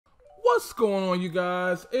What's going on, you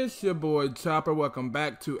guys? It's your boy Chopper. Welcome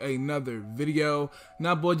back to another video.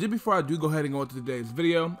 Now boys, just before I do go ahead and go into today's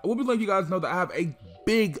video, I will be letting you guys know that I have a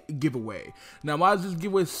big giveaway. Now why is this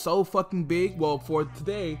giveaway so fucking big? Well, for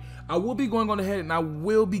today I will be going on ahead and I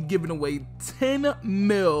will be giving away 10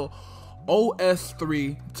 mil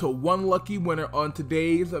OS3 to one lucky winner on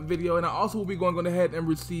today's video, and I also will be going on ahead and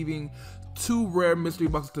receiving 2 rare mystery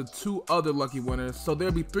boxes to 2 other lucky winners. So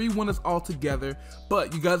there'll be 3 winners all together,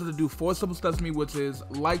 but you guys have to do 4 simple steps to me, which is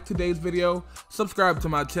like today's video, subscribe to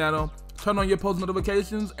my channel, turn on your post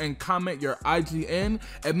notifications, and comment your IGN,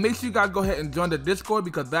 and make sure you guys go ahead and join the Discord,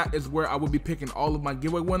 because that is where I will be picking all of my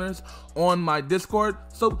giveaway winners on my Discord.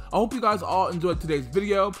 So I hope you guys all enjoyed today's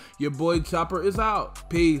video. Your boy Chopper is out.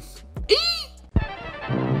 Peace.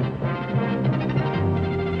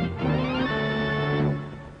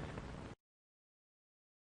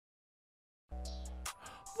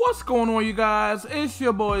 What's going on, you guys? It's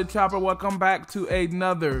your boy Chopper. Welcome back to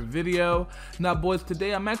another video. Now boys,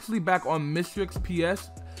 today I'm actually back on MistexPS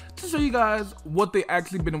to show you guys what they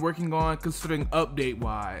actually been working on considering update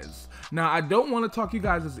wise. Now I don't want to talk you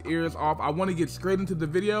guys' ears off. I want to get straight into the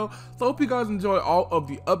video, so I hope you guys enjoy all of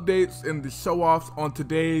the updates and the show offs on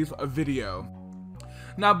today's video.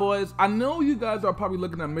 Now boys, I know you guys are probably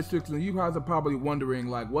looking at Mistex and you guys are probably wondering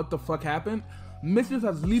like, what the fuck happened? Mistex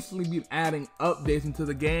has recently been adding updates into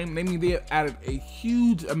the game, namely they have added a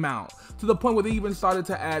huge amount, to the point where they even started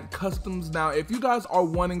to add customs. Now if you guys are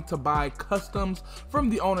wanting to buy customs from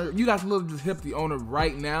the owner, you guys literally just hit the owner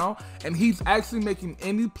right now, and he's actually making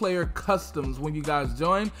any player customs when you guys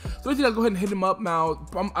join. So you guys go ahead and hit him up. Now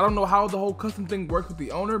I don't know how the whole custom thing works with the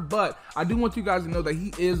owner, but I do want you guys to know that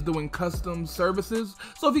he is doing custom services.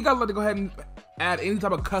 So if you guys like to go ahead and add any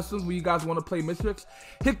type of customs where you guys want to play Mistex,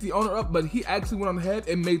 hit the owner up. But he actually went on ahead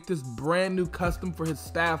and made this brand new custom for his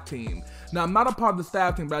staff team. Now I'm not a part of the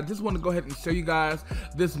staff team, but I just want to go ahead and show you guys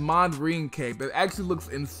this mod RUNESCAPE. It actually looks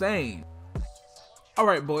insane.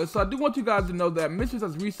 Alright boys, so I do want you guys to know that Mistex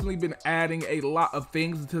has recently been adding a lot of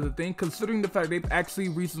things to the thing, considering the fact they've actually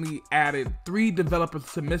recently added 3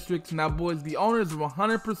 developers to Mistex. Now boys, the owner is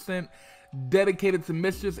 100% dedicated to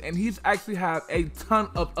Mistex, and he's actually had a ton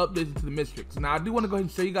of updates to the Mistex. Now I do want to go ahead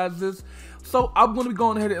and show you guys this, so I'm going to be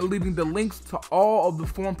going ahead and leaving the links to all of the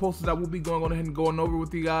forum posts that we'll be going on ahead and going over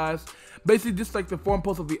with you guys, basically just like the forum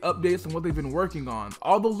posts of the updates and what they've been working on.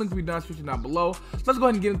 All those links will be down in the description down below. So let's go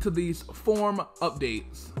ahead and get into these forum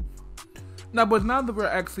updates. Now boys, now that we're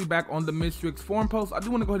actually back on the Mistex forum post, I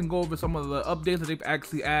do want to go ahead and go over some of the updates that they've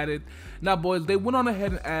actually added. Now boys, they went on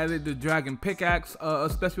ahead and added the dragon pickaxe, a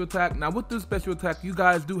special attack. Now with this special attack, you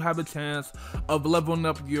guys do have a chance of leveling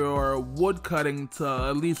up your wood cutting to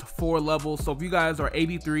at least 4 levels. So if you guys are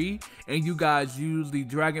 83 and you guys use the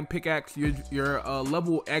dragon pickaxe, your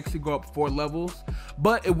level will actually go up 4 levels,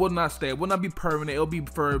 but it will not stay. It will not be permanent. It'll be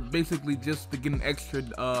for basically just to get an extra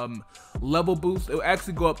level boost. It will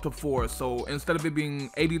actually go up to 4. So instead of it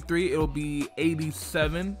being 83, it'll be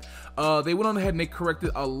 87. They went on ahead and they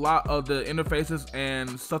corrected a lot of the interfaces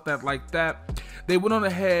and stuff like that. They went on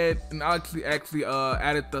ahead and actually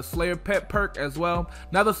added the Slayer pet perk as well.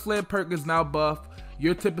 Now the Slayer perk is now buff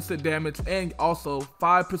your 10% damage and also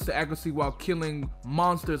 5% accuracy while killing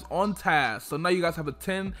monsters on task. So now you guys have a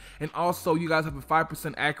 10, and also you guys have a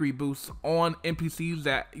 5% accuracy boost on NPCs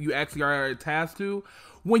that you actually are attached to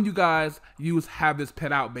when you guys have this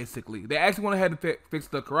pet out. Basically they actually went ahead and fix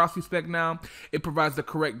the Karasi spec. Now it provides the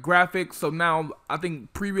correct graphics. So now I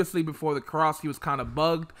think previously before the Karasi was kind of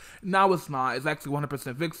bugged, now it's not. It's actually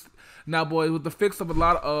 100% fixed now boys, with the fix of a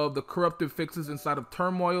lot of the corrupted fixes inside of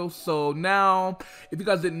Turmoil. So now if you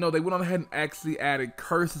guys didn't know, they went on ahead and actually added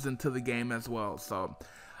curses into the game as well. So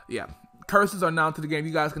yeah, curses are now into the game.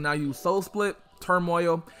 You guys can now use soulsplit,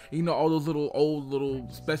 Turmoil, you know, all those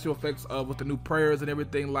old special effects with the new prayers and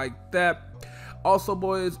everything like that. Also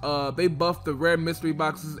boys, they buffed the rare mystery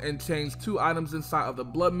boxes and changed 2 items inside of the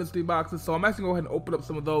blood mystery boxes. So I'm actually going to go ahead and open up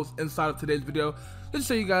some of those inside of today's video just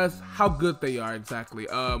to show you guys how good they are exactly.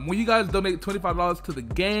 When you guys donate $25 to the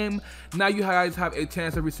game, now you guys have a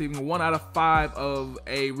chance of receiving 1 out of 5 of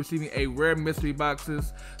receiving a rare mystery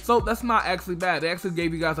boxes. So that's not actually bad. They actually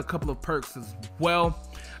gave you guys a couple of perks as well.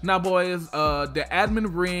 Now boys, the admin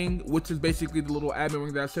ring, which is basically the little admin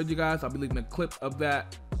ring that I showed you guys, I'll be leaving a clip of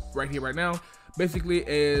that right here right now, basically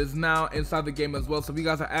is now inside the game as well. So if you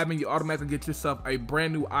guys are admin, you automatically get yourself a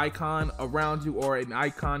brand new icon around you, or an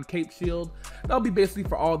icon cape shield. That'll be basically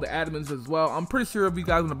for all the admins as well. I'm pretty sure if you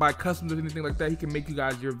guys want to buy customs or anything like that, he can make you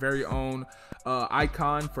guys your very own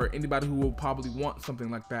icon for anybody who will probably want something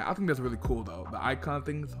like that. I think that's really cool though. The icon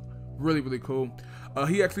things really cool.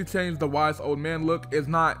 He actually changed the wise old man look. It's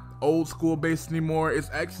not old school based anymore. It's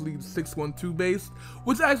actually 612 based,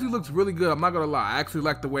 which actually looks really good. I'm not gonna lie. I actually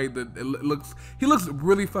like the way that it looks. He looks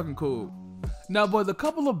really fucking cool. Now, boys, a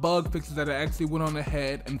couple of bug fixes that I actually went on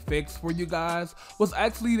ahead and fixed for you guys was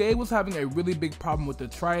actually they was having a really big problem with the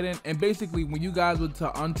trident, and basically when you guys would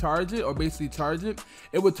to uncharge it or basically charge it,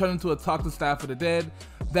 it would turn into a toxic staff of the dead.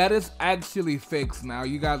 That is actually fixed now.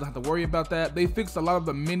 You guys don't have to worry about that. They fixed a lot of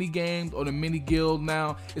the mini games or the mini guild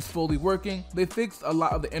now. It's fully working. They fixed a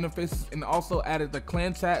lot of the interfaces and also added the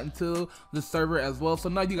clan chat into the server as well. So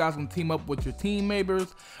now you guys can team up with your team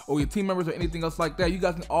members or anything else like that. You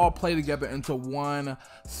guys can all play together into one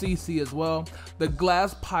CC as well. The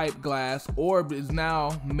glass pipe glass orb is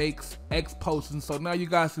now makes X potions. So now you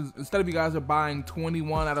guys, instead of you guys are buying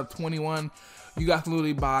 21 out of 21, you guys can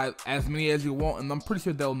literally buy as many as you want, and I'm pretty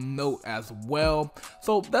sure they'll note as well.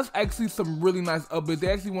 So that's actually some really nice updates. They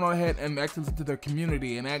actually went on ahead and actually listened to their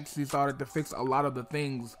community and actually started to fix a lot of the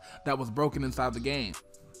things that was broken inside the game.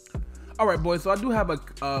 Alright, boys, so I do have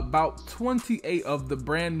about 28 of the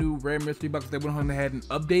brand new rare mystery boxes that went on ahead and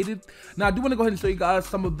updated. Now, I do want to go ahead and show you guys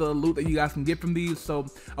some of the loot that you guys can get from these. So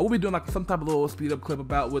I will be doing like some type of little speed up clip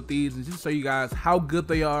about with these and just show you guys how good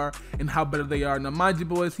they are and how better they are. Now, mind you,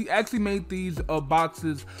 boys, he actually made these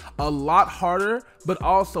boxes a lot harder, but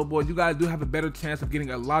also, boys, you guys do have a better chance of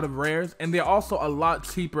getting a lot of rares, and they're also a lot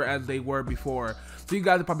cheaper as they were before. So you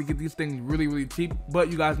guys will probably get these things really cheap, but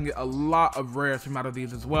you guys can get a lot of rares from out of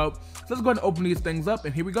these as well. So let's go ahead and open these things up,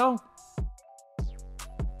 and here we go.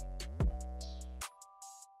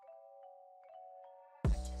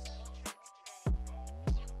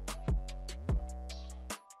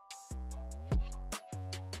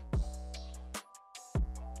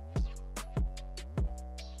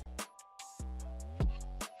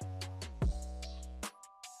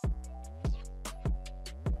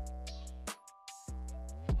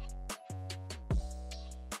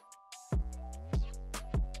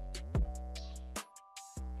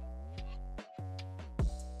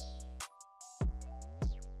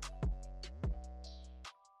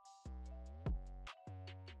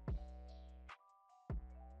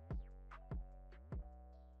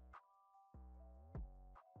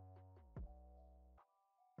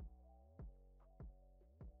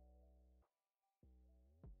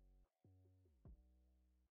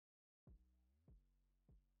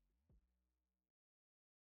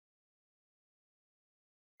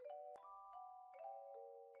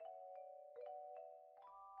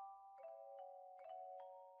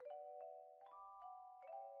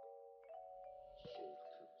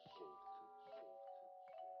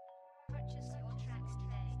 Purchase your tracks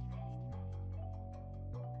today.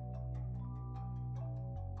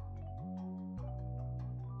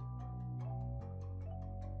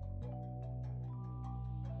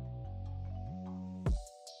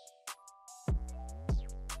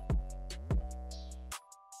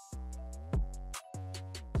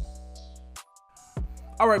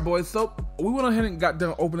 Alright, boys, so we went ahead and got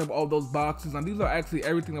done opening up all those boxes, and these are actually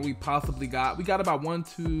everything that we possibly got. We got about 1,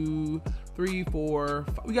 2, 3, 4,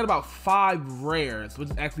 5, we got about 5 rares,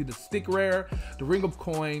 which is actually the stick rare, the ring of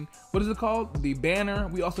coin, what is it called? The banner.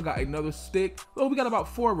 We also got another stick. Oh, we got about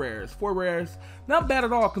 4 rares. 4 rares. Not bad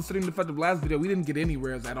at all, considering the fact of the last video we didn't get any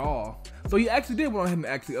rares at all. So he actually did went ahead and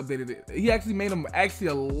actually updated it. He actually made them actually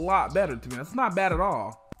a lot better to me. That's not bad at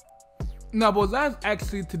all. Now, boys, that's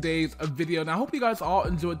actually today's video. Now, I hope you guys all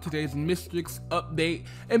enjoyed today's Mistrix update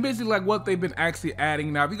and basically like what they've been actually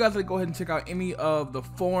adding. Now, if you guys like, go ahead and check out any of the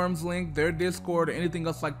forums link, their Discord, or anything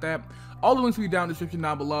else like that, all the links will be down in the description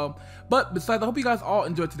down below. But besides, I hope you guys all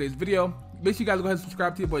enjoyed today's video. Make sure you guys go ahead and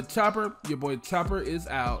subscribe to your boy Chopper. Your boy Chopper is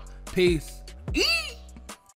out. Peace.